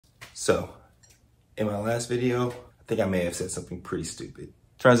So, in my last video, I think I may have said something pretty stupid.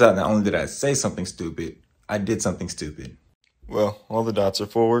 Turns out not only did I say something stupid, I did something stupid. Well, all the dots are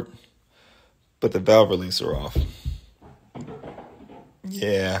forward, but the valve release are off.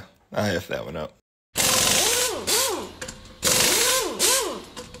 Yeah, I effed that one up.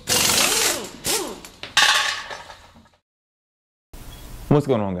 What's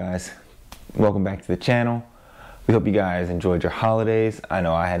going on, guys? Welcome back to the channel. We hope you guys enjoyed your holidays. I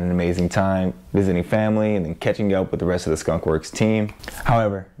know I had an amazing time visiting family and then catching up with the rest of the Skunkwerks team.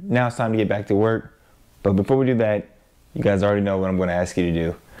 However, now it's time to get back to work. But before we do that, you guys already know what I'm going to ask you to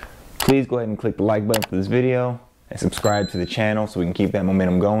do. Please go ahead and click the like button for this video and subscribe to the channel so we can keep that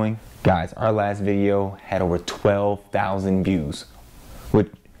momentum going. Guys, our last video had over 12,000 views,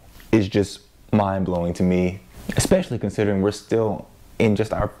 which is just mind-blowing to me, especially considering we're still in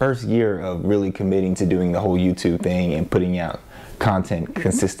just our first year of really committing to doing the whole YouTube thing and putting out content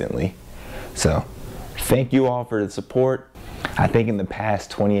consistently. So thank you all for the support. I think in the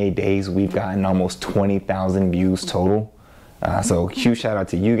past 28 days, we've gotten almost 20,000 views total. So huge shout out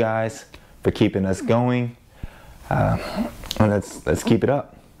to you guys for keeping us going. And let's keep it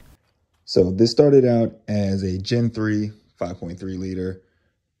up. So this started out as a Gen 3 5.3 liter.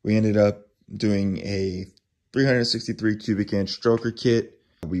 We ended up doing a 363 cubic inch stroker kit.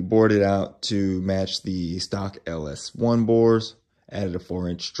 We bored it out to match the stock LS1 bores, added a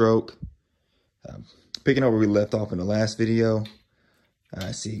 4-inch stroke. Picking up where we left off in the last video,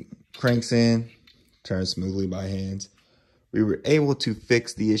 I see cranks in, turns smoothly by hands. We were able to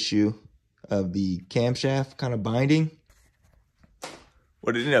fix the issue of the camshaft kind of binding.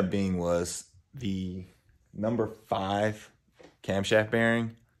 What it ended up being was the number 5 camshaft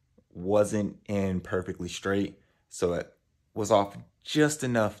bearing wasn't in perfectly straight, so it was off just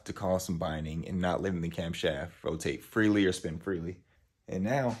enough to cause some binding and not letting the camshaft rotate freely or spin freely. And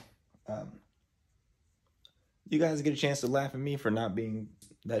now you guys get a chance to laugh at me for not being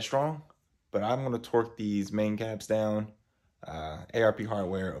that strong, but I'm going to torque these main caps down. ARP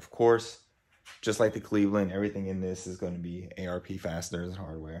hardware, of course, just like the Cleveland, everything in this is going to be ARP fasteners and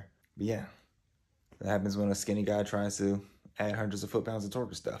hardware. But yeah, that happens when a skinny guy tries to add hundreds of foot-pounds of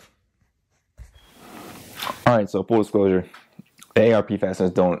torque to stuff. All right, so full disclosure, the ARP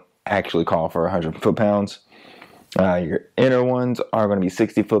fasteners don't actually call for 100 foot-pounds. Your inner ones are going to be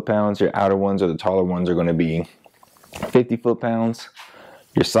 60 foot-pounds. Your outer ones, or the taller ones, are going to be 50 foot-pounds.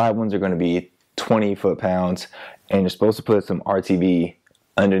 Your side ones are going to be 20 foot-pounds. And you're supposed to put some RTV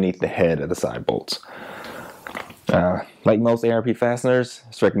underneath the head of the side bolts. Like most ARP fasteners,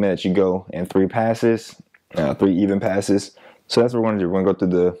 it's recommended that you go in 3 passes, 3 even passes. So that's what we're going to do. We're going to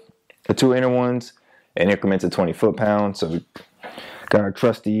go through the 2 inner ones in increments of 20 foot-pounds. So we got our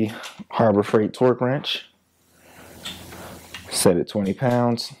trusty Harbor Freight torque wrench, set at 20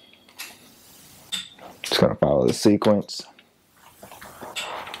 pounds. Just going to follow the sequence.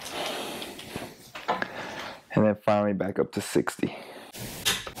 And then finally back up to 60.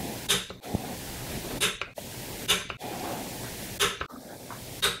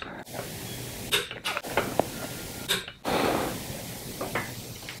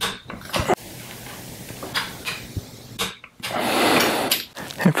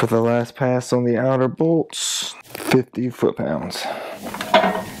 And for the last pass on the outer bolts, 50 foot-pounds.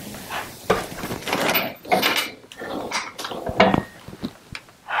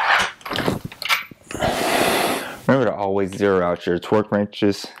 Remember to always zero out your torque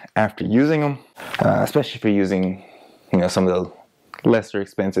wrenches after using them, especially if you're using, some of the lesser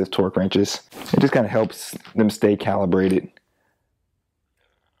expensive torque wrenches. It just kind of helps them stay calibrated.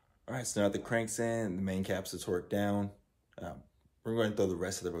 All right, so now the crank's in, the main caps are torqued down. We're going to throw the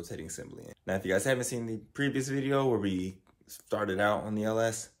rest of the rotating assembly in. Now, if you guys haven't seen the previous video where we started out on the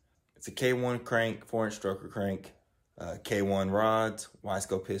LS, it's a K1 crank, 4-inch stroker crank, K1 rods,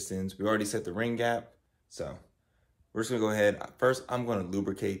 Wiseco pistons. We already set the ring gap, so we're just going to go ahead. First, I'm going to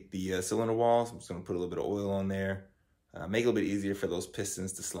lubricate the cylinder walls. I'm just going to put a little bit of oil on there, make it a little bit easier for those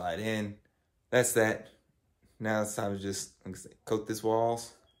pistons to slide in. That's that. Now it's time to just coat these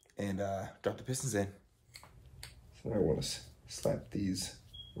walls and drop the pistons in. So I want to slap these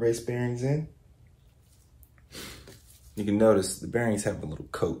race bearings in. You can notice the bearings have a little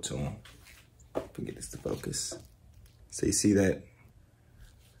coat to them. If we get this to focus. So you see that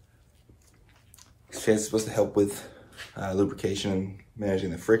this is supposed to help with lubrication and managing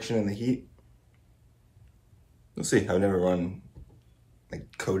the friction and the heat. You'll see, I've never run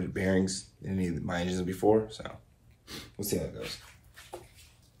like coated bearings in any of my engines before, so we'll see how it goes.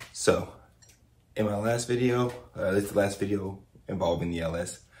 So in my last video, at least the last video involving the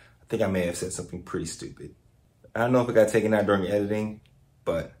LS, I think I may have said something pretty stupid. I don't know if it got taken out during editing,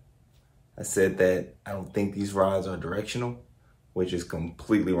 but I said that I don't think these rods are directional, which is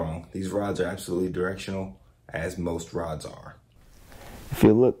completely wrong. These rods are absolutely directional, as most rods are. If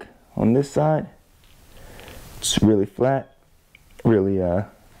you look on this side, it's really flat, really,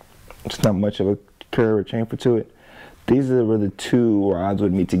 it's not much of a curve or chamfer to it. These are where the two rods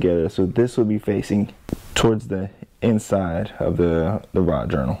would meet together. So this would be facing towards the inside of the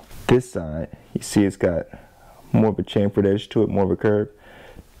rod journal. This side, you see it's got more of a chamfered edge to it, more of a curve.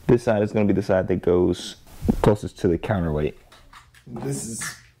 This side is going to be the side that goes closest to the counterweight. This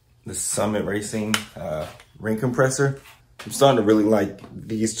is the Summit Racing ring compressor. I'm starting to really like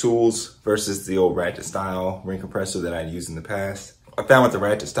these tools versus the old ratchet style ring compressor that I'd used in the past. I found with the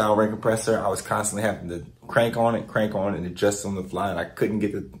ratchet style ring compressor, I was constantly having to crank on it, and adjust on the fly, and I couldn't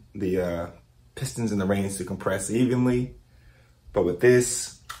get the pistons and the rings to compress evenly. But with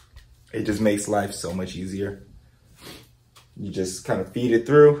this, it just makes life so much easier. You just kind of feed it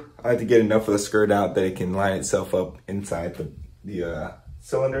through. I have to get enough of the skirt out that it can line itself up inside the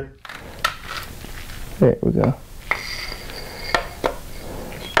cylinder. There we go.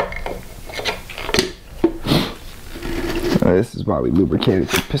 This is why we lubricated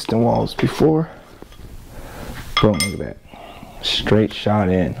the piston walls before. Boom, look at that. Straight shot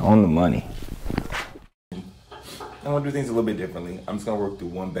in, on the money. I'm gonna do things a little bit differently. I'm just gonna work through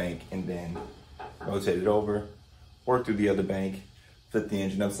one bank and then rotate it over, work through the other bank, flip the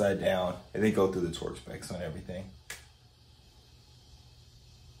engine upside down, and then go through the torque specs on everything.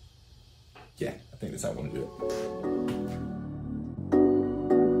 Yeah, I think that's how I'm gonna do it.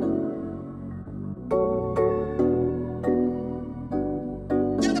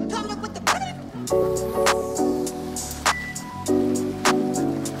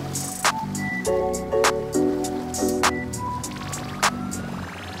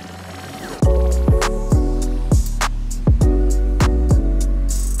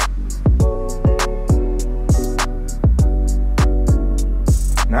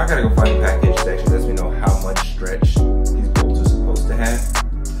 Now I gotta go find the package that actually lets me know how much stretch these bolts are supposed to have.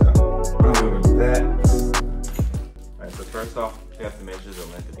 So I'm gonna move into that. Alright, so first off, you have to measure the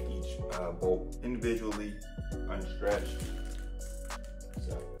length of each bolt individually, unstretched.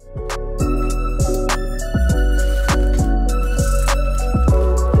 So.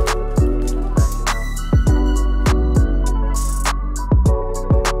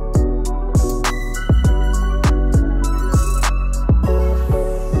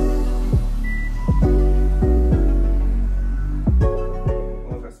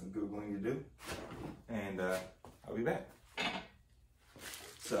 I'll be back.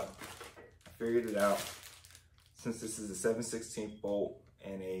 So, I figured it out. Since this is a 7/16 bolt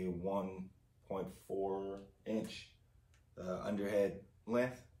and a 1.4 inch underhead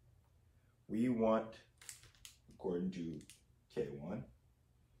length, we want, according to K1,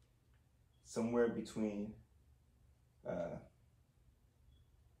 somewhere between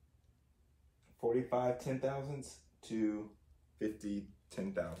 45 10,000ths to 50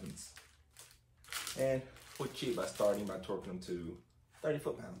 10,000ths. And we're cheap by starting by torquing them to 30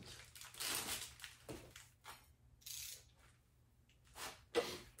 foot-pounds.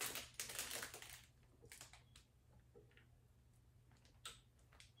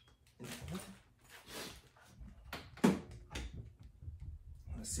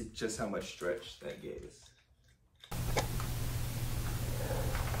 Let's see just how much stretch that gave us.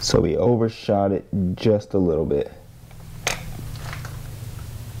 So we overshot it just a little bit.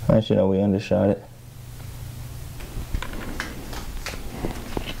 Actually, no, we undershot it.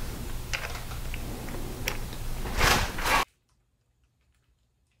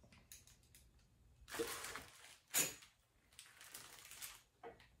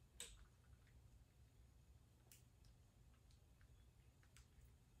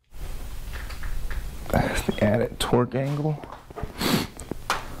 That's the added torque angle.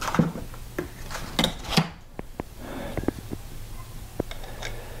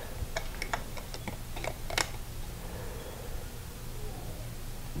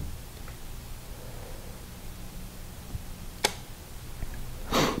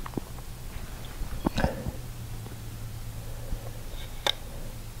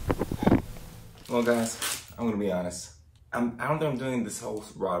 Well guys, I'm gonna be honest. I don't think I'm doing this whole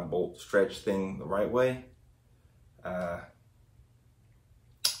rod bolt stretch thing the right way.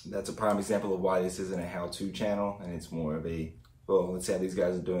 That's a prime example of why this isn't a how-to channel and it's more of a, well, let's say how these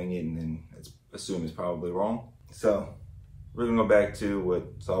guys are doing it and then let's assume it's probably wrong. So we're gonna go back to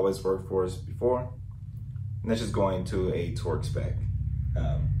what's always worked for us before, and that's just going to a torque spec.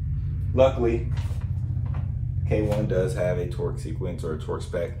 Luckily, K1 does have a torque sequence or a torque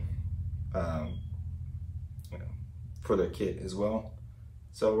spec for their kit as well.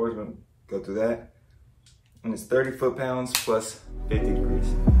 So we're gonna go through that. And it's 30 foot-pounds plus 50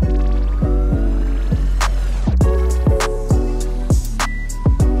 degrees.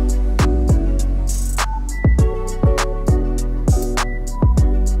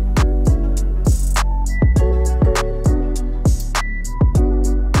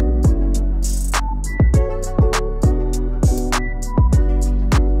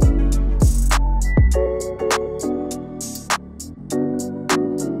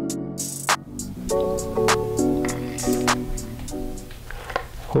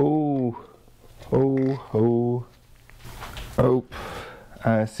 Oh,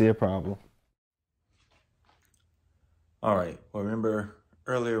 I see a problem. All right, well, remember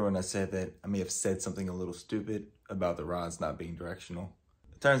earlier when I said that I may have said something a little stupid about the rods not being directional?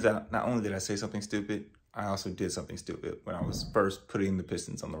 It turns out not only did I say something stupid, I also did something stupid when I was first putting the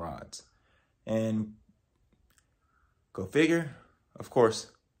pistons on the rods. And go figure, of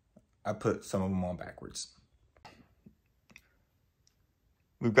course, I put some of them on backwards.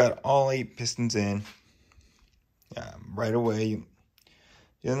 We've got all 8 pistons in. Right away,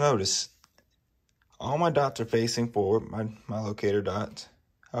 you'll notice all my dots are facing forward, my locator dots.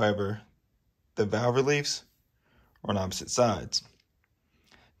 However, the valve reliefs are on opposite sides.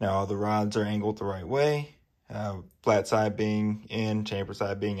 Now, all the rods are angled the right way, flat side being in, chamfer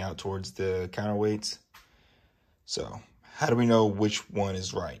side being out towards the counterweights. So, how do we know which one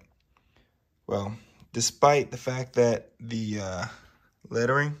is right? Well, despite the fact that the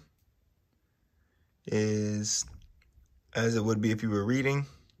lettering is as it would be if you were reading,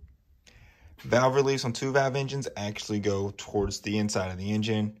 valve reliefs on 2-valve engines actually go towards the inside of the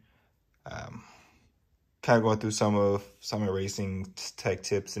engine. Kind of going through some racing tech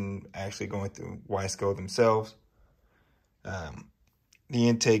tips and actually going through Wiseco themselves. The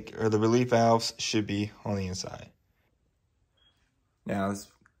intake or the relief valves should be on the inside. Now, it's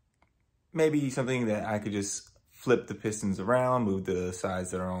maybe something that I could just flip the pistons around, move the sides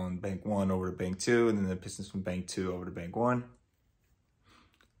that are on bank 1 over to bank 2, and then the pistons from bank 2 over to bank 1.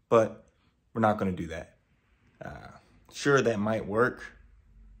 But we're not going to do that. Sure, that might work,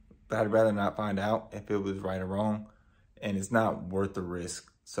 but I'd rather not find out if it was right or wrong, and it's not worth the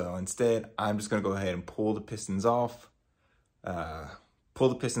risk. So instead, I'm just going to go ahead and pull the pistons off,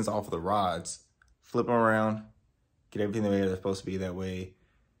 of the rods, flip them around, get everything the way they're supposed to be. That way,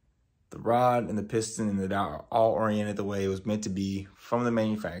 the rod and the piston and the dowel are all oriented the way it was meant to be from the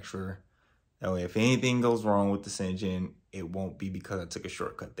manufacturer. That way, if anything goes wrong with this engine, it won't be because I took a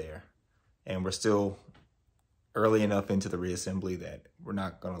shortcut there. And we're still early enough into the reassembly that we're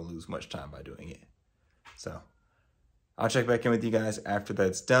not going to lose much time by doing it. So I'll check back in with you guys after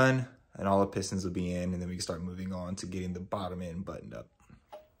that's done and all the pistons will be in, and then we can start moving on to getting the bottom end buttoned up.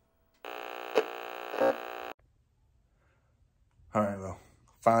 All right, well,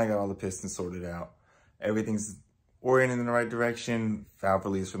 finally got all the pistons sorted out. Everything's oriented in the right direction, valve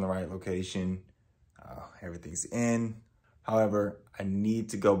release from the right location. Everything's in. However, I need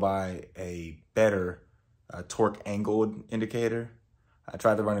to go buy a better torque angled indicator. I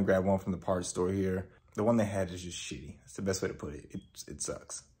tried to run and grab one from the parts store here. The one they had is just shitty. That's the best way to put it. It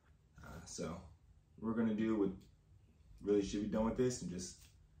sucks. So we're gonna do what really should be done with this and just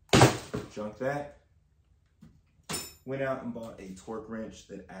junk that. Went out and bought a torque wrench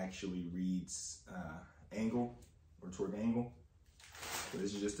that actually reads angle or torque angle. So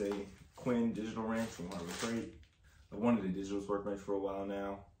this is just a Quinn digital wrench from Harbor Freight. I've wanted a digital torque wrench for a while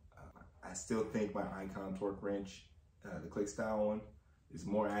now. I still think my Icon torque wrench, the click style one, is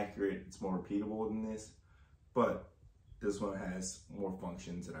more accurate. It's more repeatable than this, but this one has more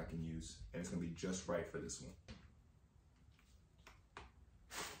functions that I can use, and it's gonna be just right for this one.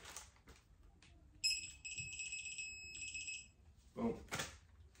 Boom.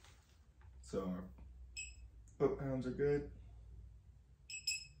 So our foot pounds are good.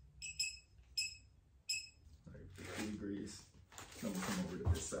 50 degrees. Then we'll come over to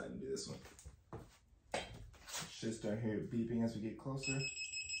this side and do this one. Should start hearing beeping as we get closer.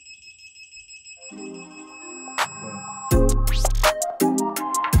 Boom.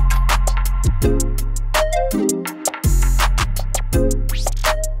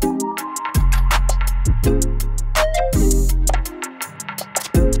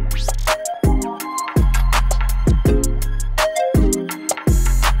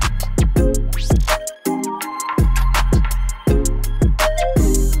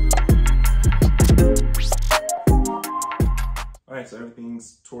 So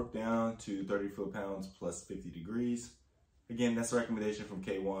everything's torqued down to 30 foot-pounds plus 50 degrees. Again, that's a recommendation from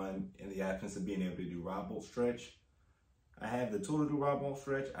K1 in the absence of being able to do rod bolt stretch. I have the tool to do rod bolt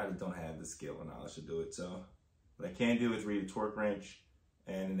stretch. I just don't have the skill and knowledge to do it. So what I can do is read a torque wrench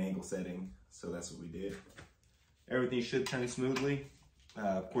and an angle setting. So that's what we did. Everything should turn smoothly.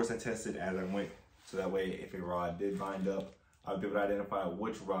 Of course, I tested as I went, so that way if a rod did bind up, I would be able to identify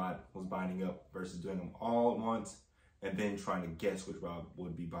which rod was binding up versus doing them all at once and then trying to guess which rod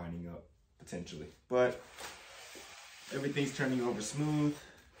would be binding up potentially. But everything's turning over smooth.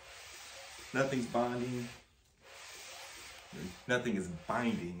 Nothing's binding. Nothing is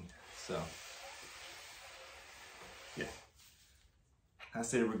binding, so yeah. I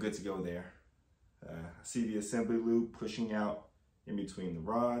say we're good to go there. I see the assembly loop pushing out in between the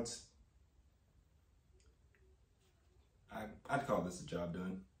rods. I'd call this a job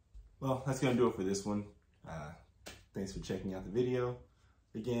done. Well, that's gonna do it for this one. Thanks for checking out the video.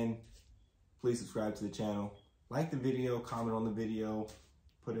 Again, please subscribe to the channel. Like the video, comment on the video,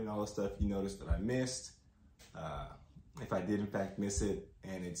 put in all the stuff you noticed that I missed. If I did in fact miss it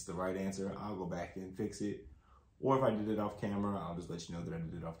and it's the right answer, I'll go back and fix it. Or if I did it off camera, I'll just let you know that I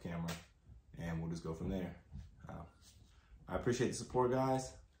did it off camera and we'll just go from there. I appreciate the support,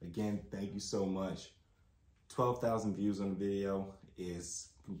 guys. Again, thank you so much. 12,000 views on the video is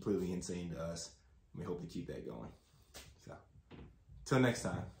completely insane to us. We hope to keep that going. So, till next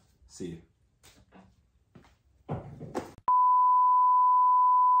time, see you.